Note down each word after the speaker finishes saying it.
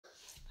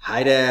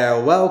Hi there,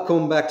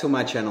 welcome back to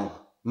my channel.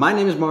 My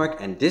name is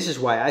Mark and this is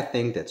why I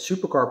think that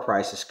supercar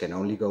prices can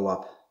only go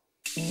up.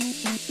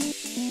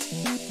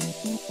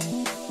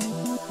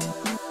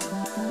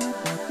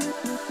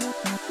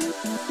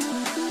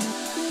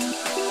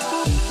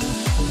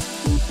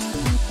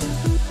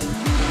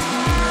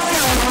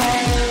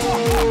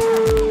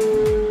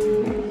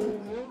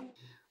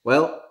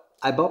 Well,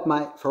 I bought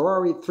my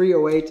Ferrari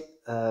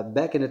 308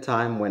 back in the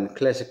time when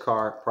classic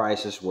car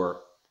prices were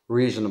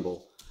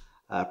reasonable,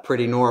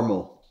 pretty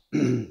normal.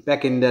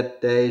 Back in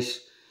that days,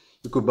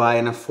 you could buy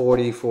an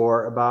F40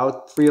 for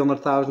about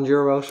 300,000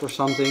 euros or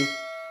something.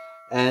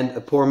 And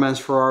a poor man's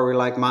Ferrari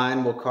like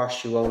mine will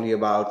cost you only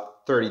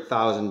about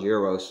 30,000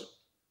 euros.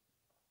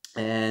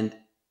 And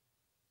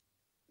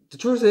the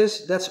truth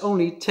is, that's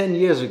only 10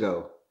 years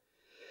ago.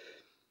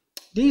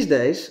 These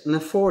days, an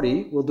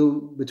F40 will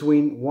do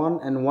between 1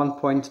 and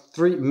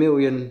 1.3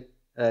 million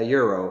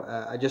euro.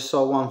 I just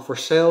saw one for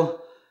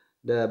sale,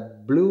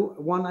 the blue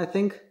one, I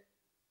think,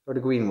 or the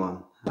green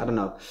one, I don't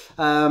know.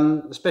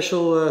 A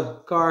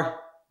special car,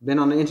 been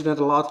on the internet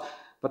a lot,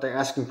 but their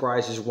asking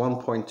price is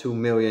 1.2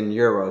 million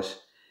euros.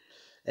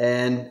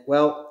 And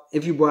well,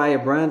 if you buy a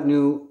brand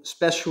new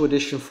special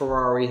edition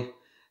Ferrari,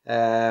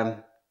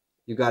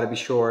 you got to be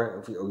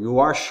sure, you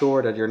are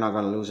sure that you're not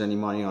going to lose any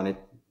money on it.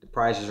 The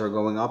prices are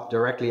going up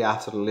directly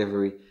after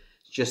delivery.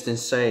 It's just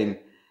insane.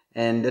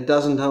 And it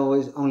doesn't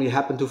always only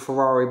happen to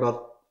Ferrari,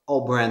 but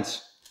all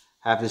brands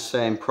have the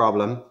same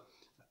problem.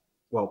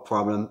 Well,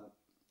 problem,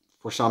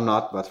 for some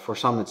not, but for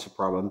some it's a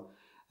problem.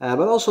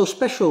 But also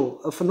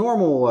for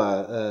normal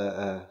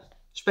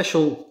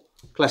special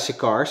classic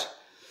cars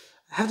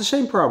have the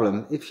same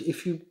problem.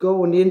 If you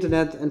go on the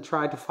internet and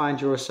try to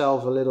find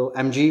yourself a little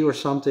MG or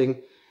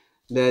something,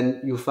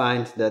 then you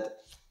find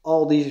that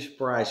all these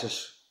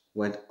prices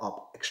went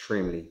up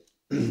extremely.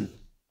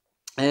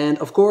 And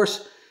of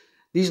course,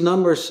 these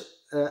numbers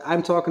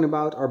I'm talking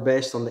about are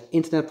based on the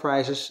internet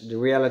prices. The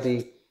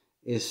reality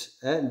is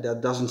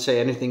that doesn't say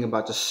anything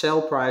about the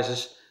sale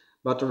prices,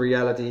 but the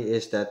reality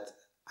is that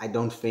I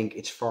don't think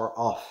it's far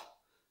off.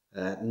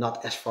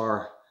 Not as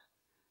far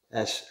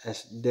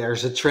as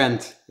there's a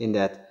trend in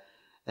that.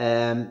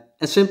 And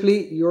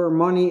simply, your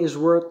money is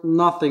worth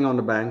nothing on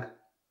the bank.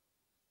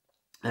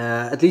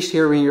 At least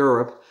here in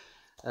Europe.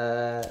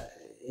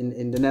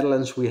 In the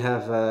Netherlands we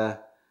have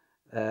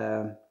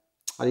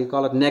how do you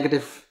call it,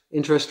 negative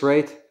interest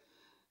rate.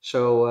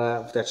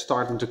 So that's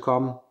starting to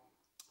come.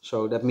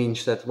 So that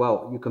means that,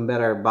 well, you can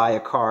better buy a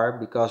car,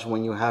 because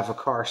when you have a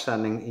car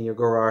standing in your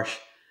garage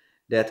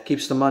that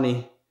keeps the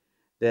money,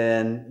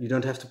 then you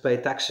don't have to pay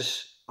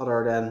taxes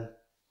other than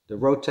the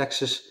road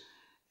taxes,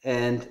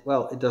 and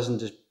well, it doesn't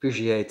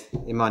depreciate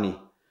in money.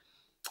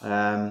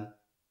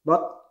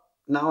 But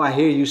now I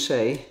hear you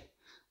say,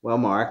 well,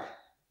 Mark,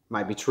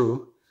 might be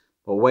true,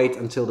 but wait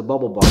until the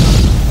bubble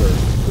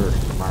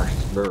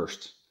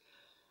bursts.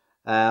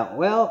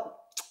 Well,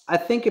 I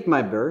think it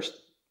might burst,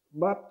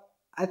 but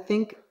I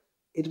think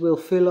it will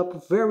fill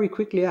up very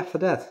quickly after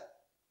that.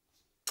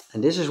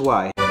 And this is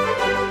why.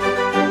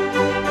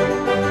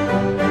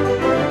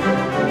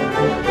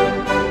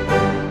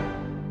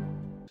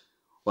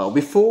 Well,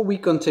 before we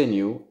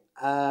continue,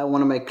 I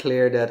want to make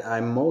clear that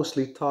I'm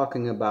mostly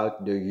talking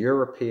about the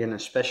European,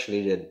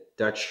 especially the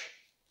Dutch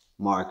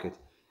market,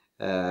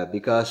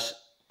 because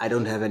I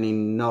don't have any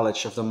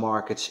knowledge of the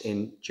markets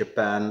in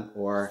Japan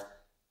or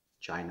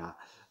China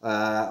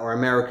or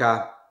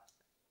America.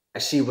 I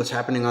see what's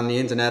happening on the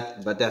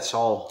internet, but that's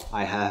all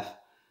I have.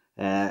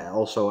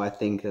 Also, I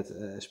think that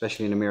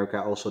especially in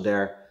America, also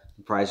there,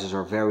 the prices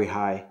are very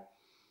high.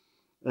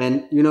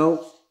 And you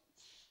know,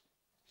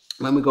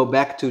 when we go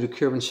back to the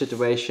current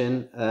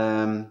situation,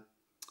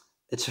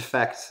 it's a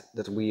fact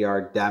that we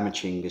are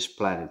damaging this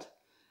planet.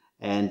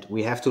 And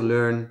we have to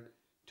learn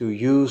to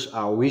use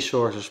our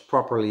resources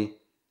properly,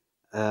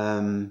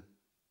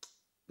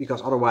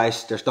 because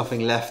otherwise there's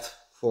nothing left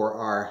for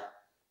our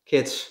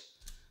kids.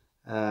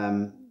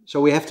 So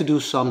we have to do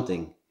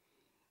something.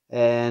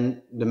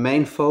 And the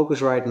main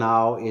focus right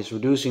now is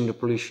reducing the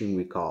pollution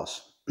we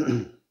cause.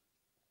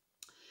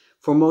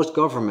 For most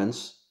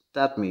governments,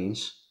 that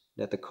means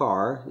that the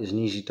car is an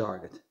easy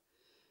target.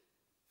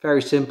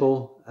 Very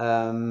simple.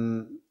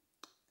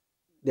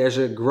 There's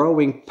a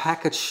growing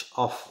package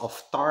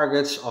of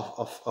targets,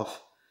 of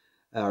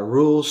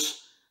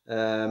rules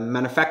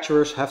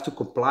manufacturers have to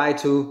comply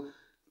to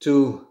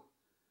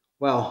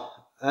well,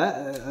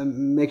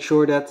 make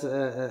sure that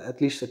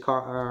at least the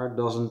car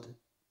doesn't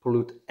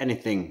pollute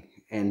anything.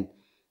 And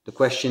the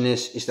question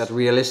is that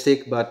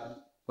realistic?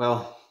 But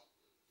well,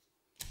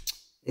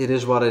 it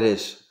is what it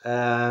is.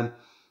 And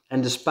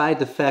despite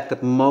the fact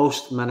that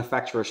most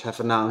manufacturers have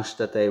announced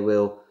that they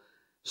will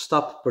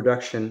stop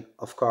production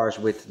of cars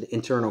with the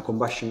internal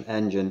combustion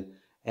engine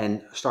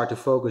and start to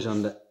focus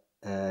on the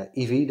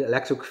EV, the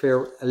electric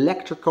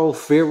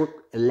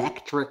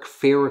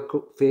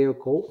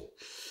vehicle.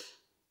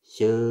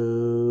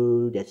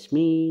 So that's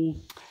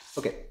me.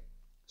 Okay,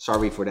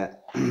 sorry for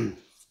that.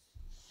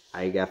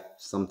 I get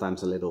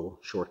sometimes a little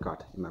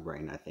shortcut in my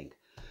brain, I think.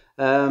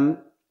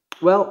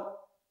 Well,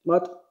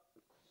 but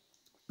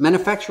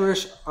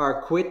Manufacturers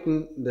are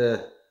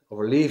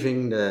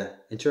leaving the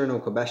internal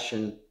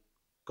combustion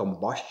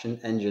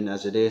engine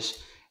as it is,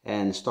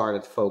 and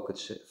started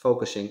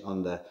focusing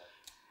on the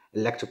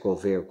electrical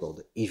vehicle,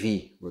 the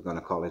EV, we're going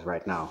to call it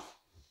right now,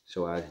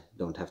 so I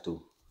don't have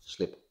to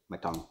slip my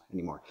tongue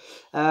anymore.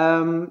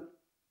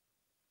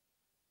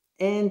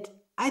 And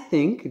I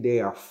think they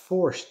are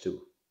forced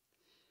to.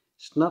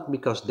 It's not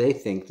because they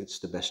think it's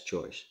the best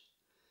choice.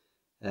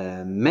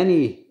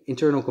 Many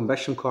internal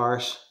combustion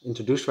cars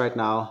introduced right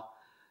now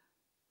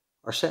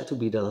are said to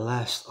be the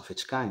last of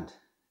its kind.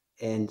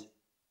 And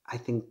I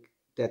think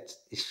that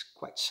is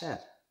quite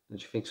sad.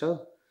 Don't you think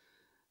so?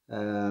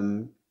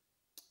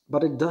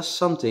 But it does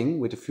something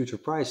with the future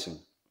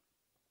pricing.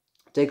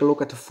 Take a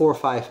look at the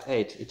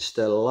 458. It's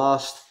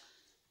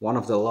one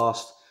of the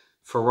last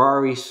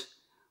Ferraris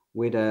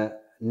with a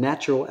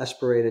natural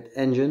aspirated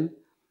engine,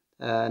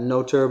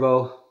 no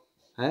turbo.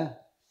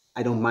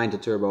 I don't mind the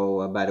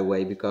turbo, by the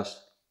way,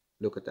 because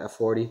look at the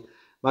F40.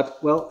 But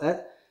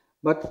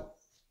but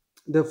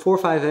the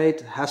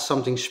 458 has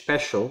something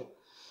special,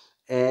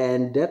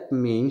 and that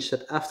means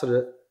that after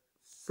the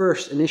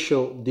first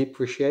initial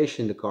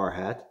depreciation the car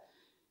had,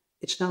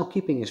 it's now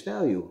keeping its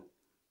value.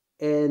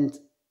 And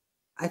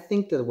I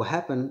think that will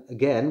happen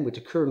again with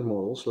the current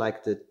models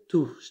like the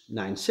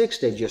 296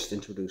 they just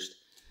introduced.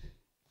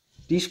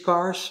 These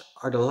cars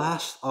are the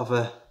last of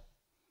an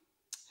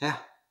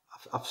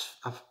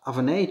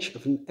age,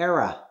 of an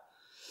era.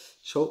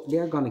 So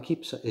they're going to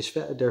keep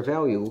their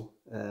value.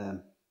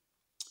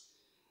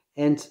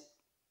 And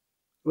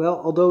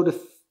well, although the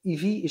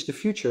EV is the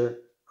future,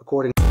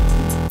 according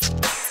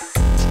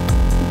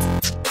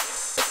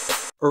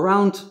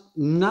around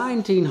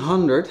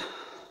 1900,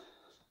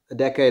 a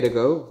decade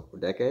ago,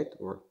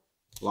 or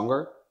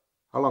longer.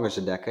 How long is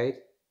a decade?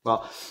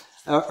 Well,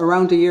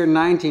 around the year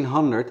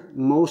 1900,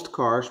 most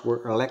cars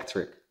were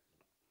electric.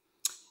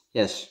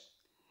 Yes,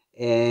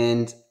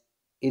 and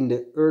in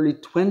the early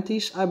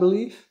 20s, I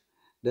believe,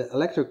 the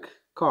electric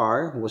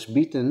car was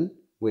beaten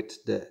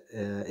with the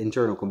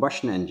internal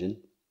combustion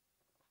engine,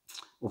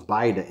 or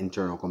by the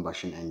internal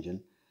combustion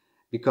engine,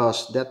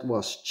 because that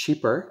was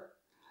cheaper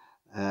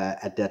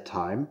at that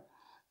time,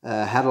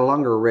 had a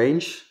longer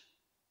range,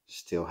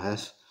 still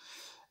has,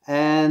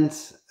 and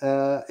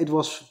it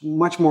was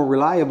much more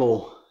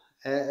reliable.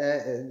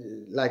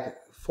 Like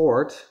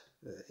Ford,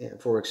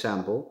 for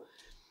example,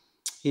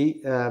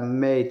 he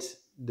made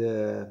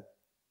the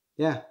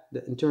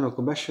internal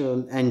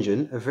combustion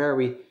engine a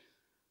very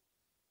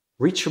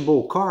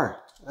reachable car.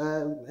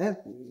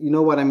 You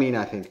know what I mean,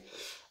 I think.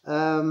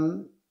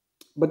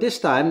 But this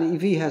time the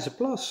EV has a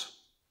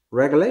plus: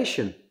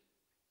 regulation.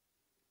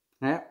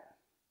 Yeah.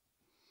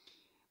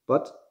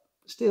 But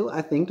still,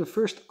 I think the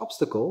first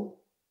obstacle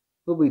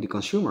will be the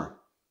consumer.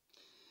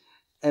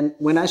 And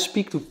when I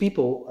speak to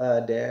people,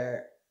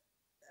 there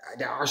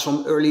are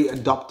some early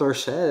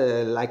adopters.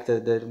 Like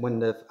when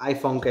the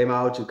iPhone came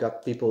out, you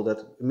got people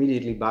that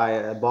immediately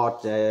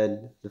bought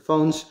the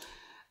phones.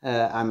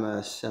 I'm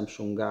a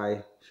Samsung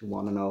guy, if you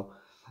want to know.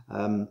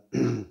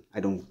 I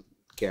don't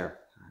care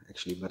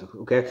actually, but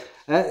okay.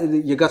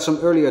 You got some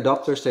early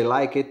adopters. They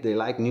like it. They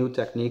like new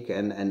technique,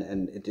 and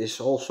it's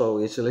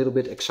a little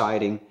bit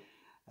exciting.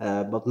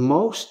 But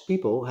most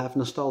people have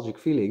nostalgic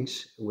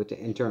feelings with the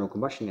internal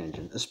combustion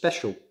engine,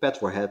 especially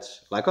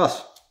petrolheads like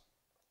us.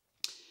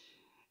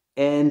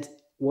 And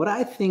what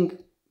I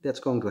think that's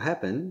going to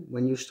happen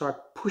when you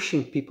start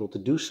pushing people to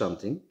do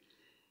something,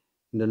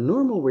 the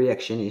normal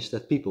reaction is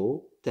that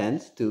people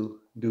tend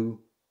to do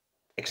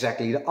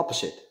exactly the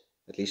opposite.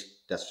 At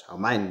least that's how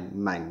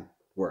mine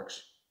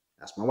works.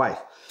 Ask my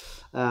wife.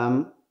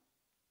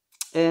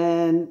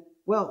 And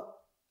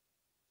well,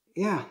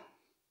 yeah,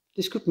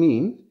 this could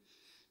mean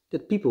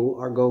that people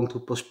are going to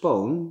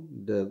postpone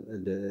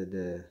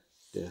the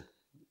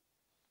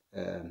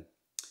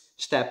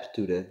step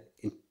to the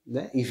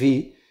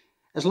EV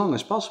as long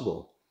as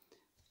possible.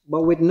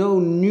 But with no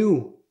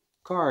new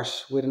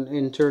cars with an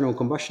internal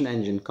combustion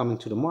engine coming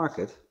to the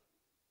market,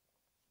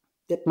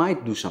 that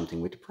might do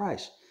something with the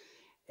price.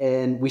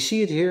 And we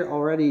see it here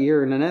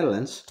in the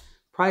Netherlands.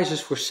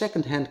 Prices for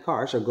second-hand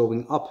cars are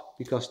going up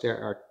because there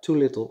are too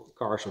little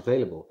cars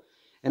available.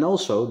 And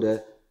also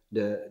the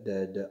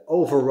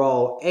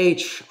overall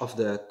age of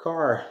the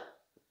car,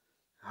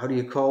 how do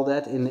you call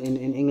that in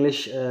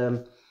English?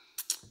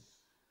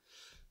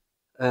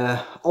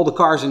 All the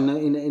cars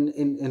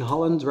in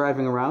Holland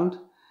driving around,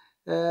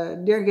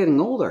 they're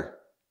getting older.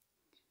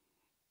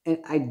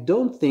 And I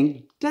don't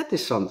think that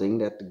is something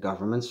that the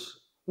governments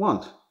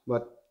want,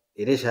 but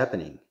it is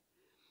happening.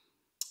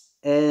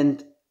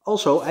 And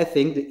also, I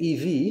think the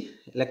EV,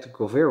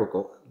 electrical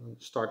vehicle,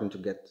 starting to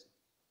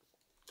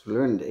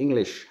learn the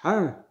English.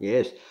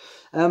 Yes.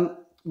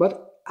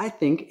 But I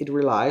think it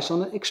relies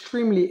on an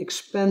extremely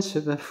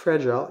expensive and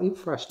fragile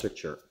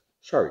infrastructure.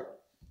 Sorry.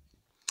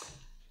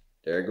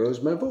 There goes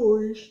my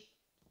voice.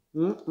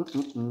 Now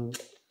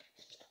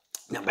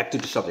back to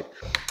the subject.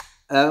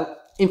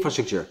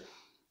 Infrastructure.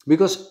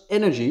 Because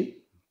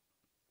energy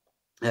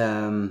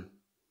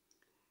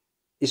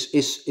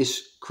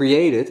is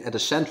created at a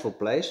central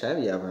place.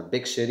 You have a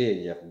big city,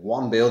 you have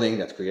one building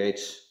that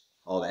creates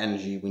all the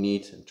energy we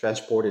need and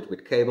transport it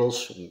with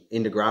cables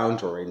in the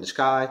ground or in the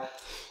sky.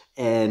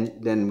 And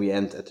then we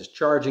end at the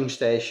charging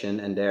station,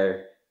 and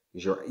there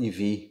is your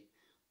EV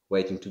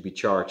waiting to be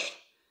charged.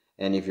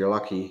 And if you're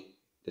lucky,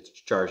 the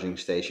charging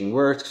station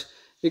works,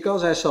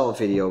 because I saw a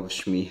video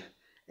of me,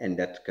 and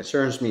that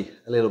concerns me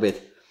a little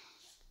bit.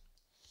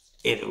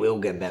 It will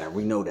get better,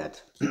 we know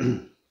that.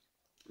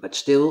 But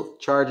still,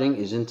 charging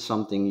isn't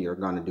something you're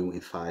gonna do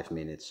in 5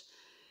 minutes.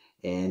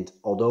 And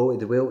although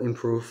it will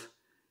improve,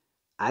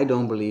 I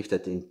don't believe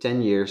that in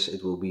 10 years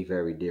it will be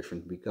very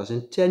different, because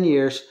in 10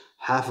 years,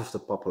 half of the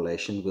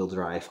population will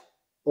drive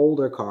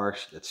older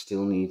cars that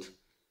still need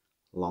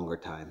longer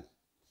time.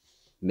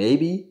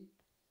 Maybe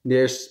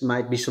there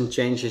might be some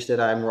changes that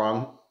I'm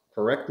wrong.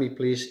 Correct me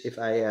please if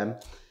I am.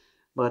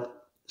 But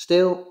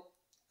still,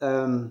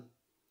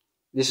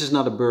 this is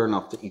not a burn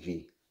of the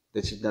EV.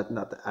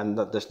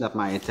 That's not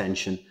my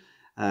intention.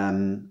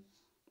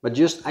 But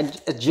I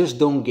just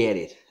don't get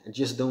it.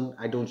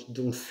 I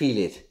don't feel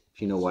it,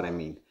 if you know what I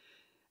mean.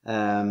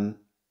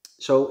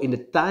 So in the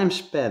time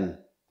span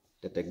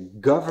that the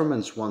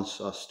government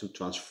wants us to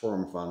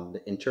transform from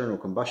the internal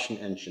combustion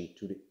engine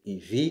to the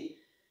EV,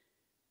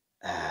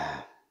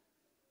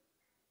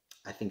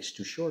 I think it's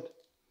too short.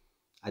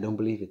 I don't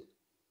believe it.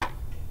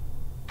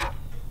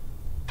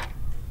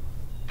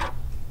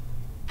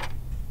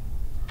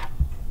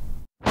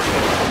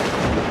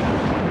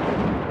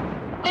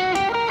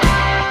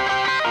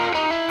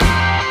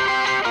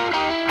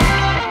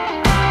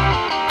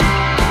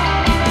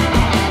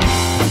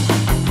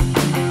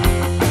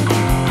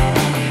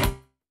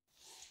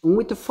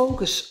 With the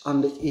focus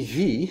on the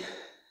EV,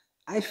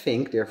 I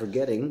think they're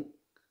forgetting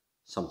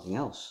something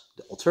else,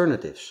 the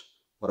alternatives.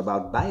 What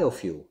about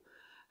biofuel,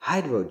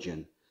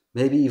 hydrogen,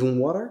 maybe even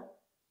water?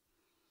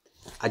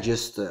 I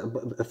just,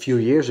 a few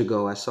years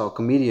ago, I saw a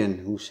comedian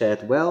who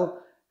said,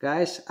 well,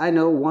 guys, I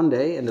know one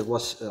day, and it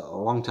was a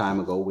long time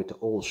ago with the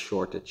oil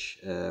shortage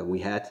we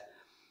had,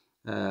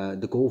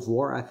 the Gulf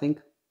War, I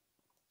think.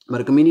 But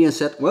a comedian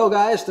said, well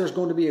guys, there's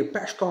going to be a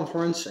press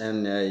conference,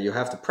 and you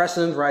have the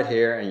president right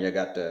here, and you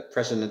got the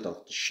president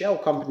of the Shell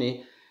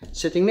company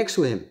sitting next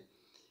to him.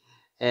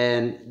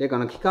 And they're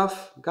going to kick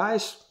off.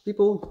 Guys,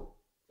 people,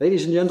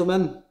 ladies and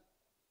gentlemen,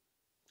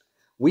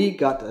 we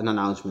got an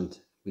announcement.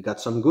 We got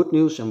some good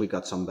news and we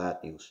got some bad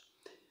news.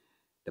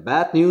 The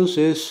bad news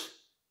is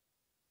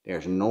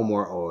there's no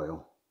more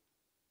oil.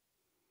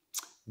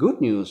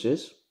 Good news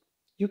is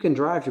you can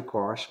drive your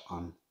cars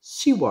on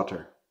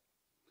seawater.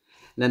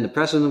 And then the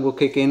president will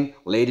kick in.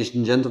 Ladies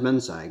and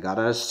gentlemen, I got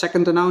a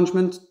second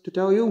announcement to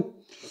tell you.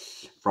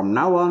 From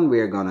now on,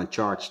 we're gonna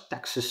charge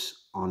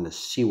taxes on the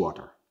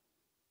seawater.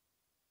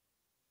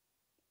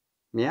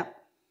 Yeah,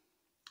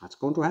 that's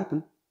going to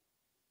happen.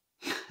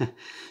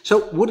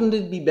 So wouldn't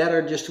it be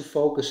better just to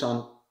focus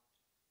on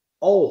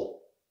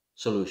all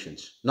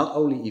solutions, not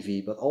only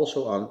EV, but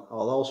also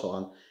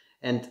on,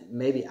 and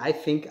maybe I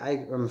think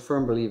I am a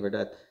firm believer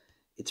that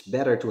it's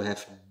better to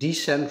have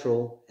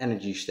decentral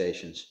energy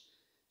stations.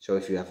 So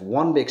if you have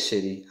one big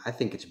city, I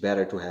think it's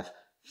better to have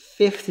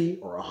 50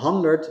 or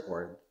 100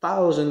 or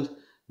 1,000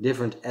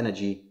 different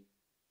energy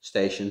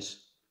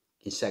stations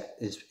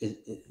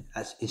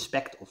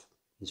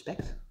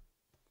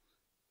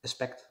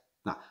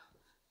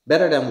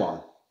better than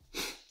one.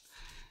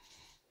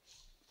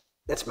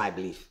 That's my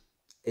belief.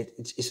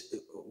 It's a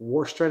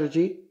war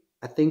strategy.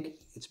 I think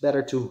it's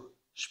better to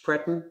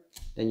spread them,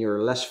 then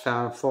you're less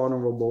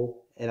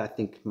vulnerable, and I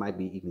think it might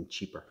be even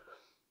cheaper.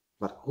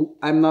 But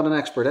I'm not an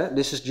expert,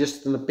 this is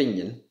just an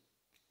opinion.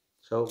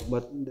 So,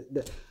 but,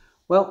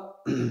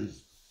 well,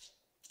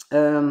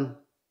 I'm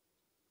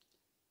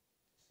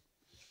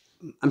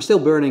still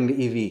burning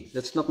the EV.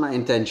 That's not my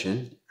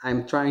intention.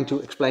 I'm trying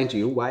to explain to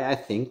you why I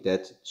think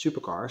that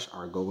supercars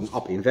are going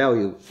up in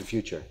value in the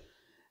future.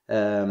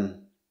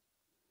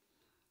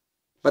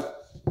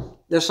 But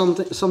there's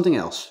something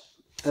else.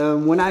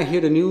 When I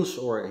hear the news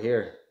or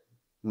hear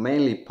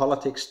mainly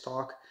politics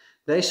talk,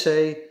 they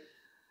say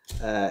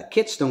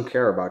kids don't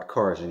care about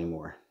cars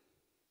anymore.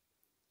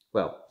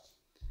 Well,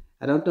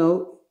 I don't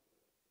know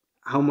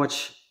how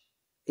much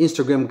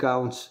Instagram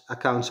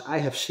accounts I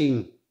have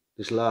seen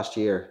this last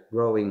year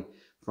growing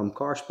from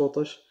car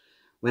spotters.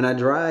 When I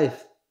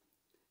drive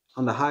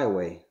on the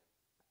highway,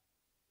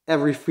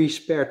 every free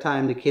spare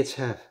time the kids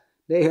have,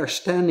 they are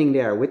standing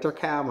there with their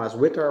cameras,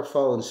 with their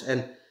phones,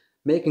 and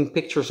making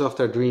pictures of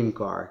their dream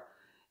car.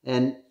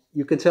 And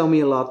you can tell me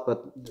a lot,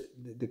 but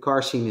the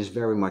car scene is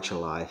very much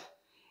alive.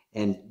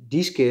 And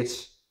these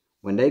kids,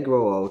 when they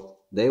grow old,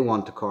 they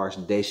want the cars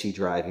they see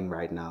driving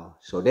right now.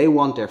 So they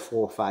want their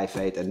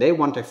 458 and they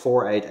want their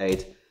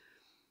 488.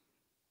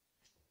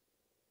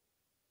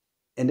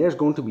 And there's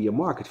going to be a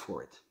market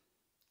for it.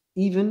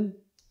 Even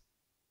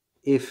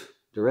if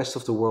the rest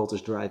of the world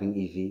is driving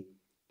EV,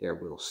 there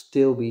will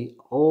still be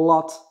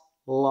lots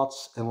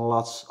and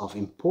lots of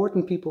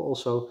important people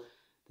also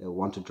that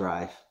want to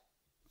drive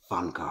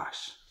fun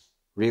cars,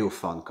 real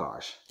fun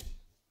cars.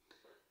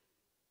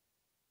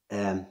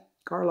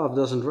 car love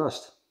doesn't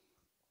rust.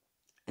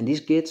 And these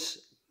kids,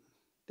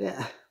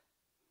 they're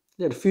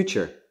the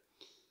future.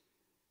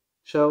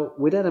 So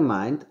with that in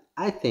mind,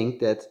 I think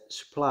that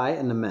supply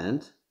and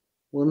demand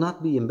will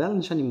not be in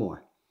balance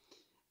anymore,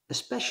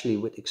 especially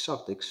with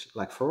exotics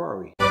like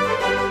Ferrari.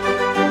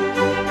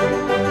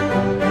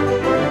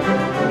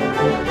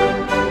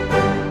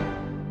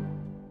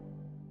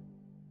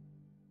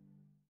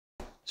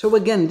 So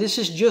again, this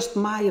is just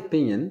my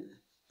opinion,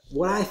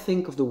 what I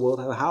think of the world,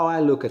 how I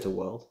look at the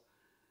world.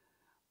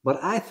 But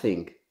I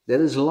think that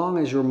as long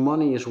as your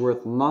money is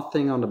worth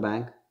nothing on the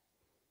bank,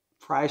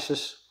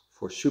 prices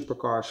for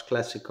supercars,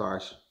 classic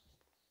cars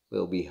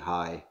will be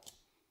high.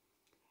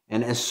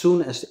 And as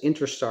soon as the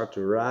interest starts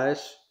to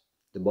rise,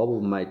 the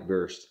bubble might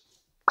burst.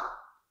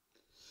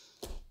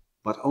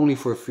 But only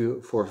for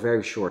a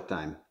very short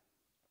time.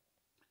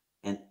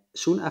 And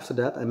soon after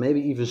that, and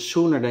maybe even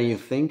sooner than you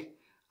think,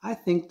 I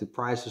think the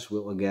prices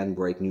will again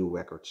break new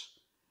records.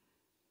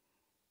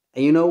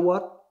 And you know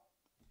what?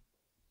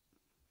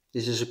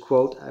 This is a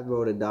quote, I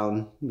wrote it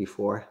down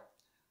before.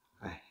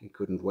 I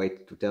couldn't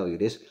wait to tell you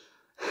this.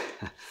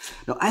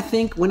 Now, I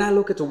think when I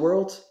look at the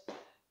world,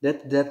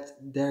 that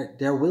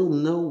there will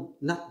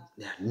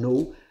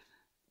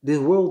the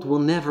world will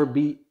never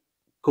be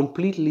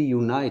completely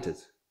united.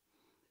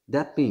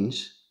 That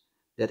means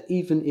that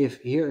even if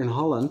here in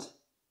Holland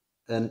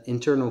an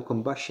internal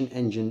combustion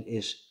engine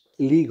is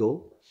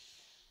illegal,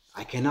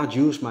 I cannot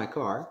use my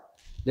car,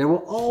 there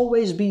will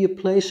always be a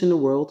place in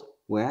the world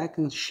where I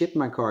can ship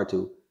my car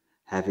to,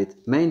 have it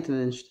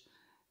maintained,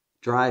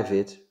 drive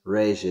it,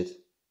 race it.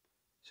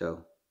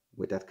 So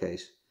with that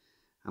case,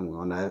 I'm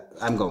going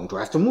to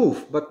have to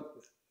move. But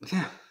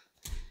yeah,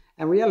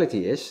 and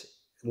reality is,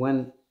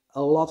 when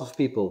a lot of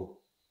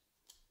people,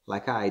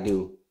 like I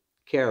do,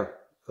 care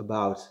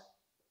about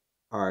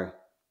our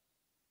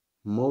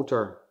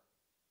motor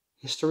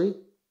history,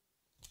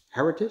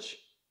 heritage,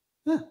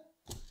 yeah,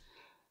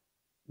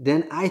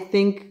 then I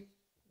think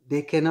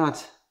they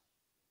cannot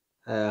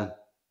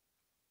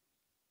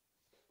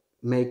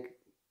make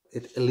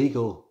it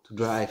illegal to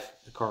drive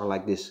a car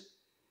like this.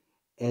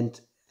 And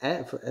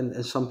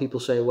some people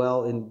say,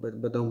 well,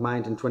 but don't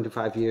mind, in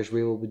 25 years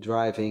we will be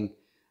driving,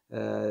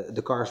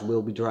 the cars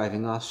will be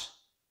driving us.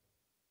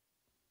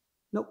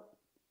 Nope.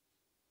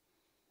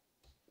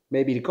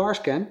 Maybe the cars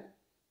can,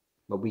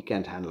 but we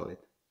can't handle it.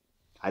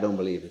 I don't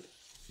believe it.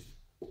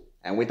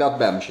 And with that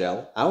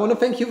bombshell, I want to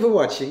thank you for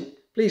watching.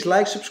 Please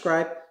like,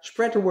 subscribe,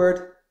 spread the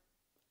word,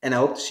 and I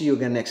hope to see you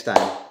again next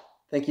time.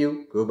 Thank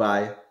you.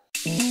 Goodbye.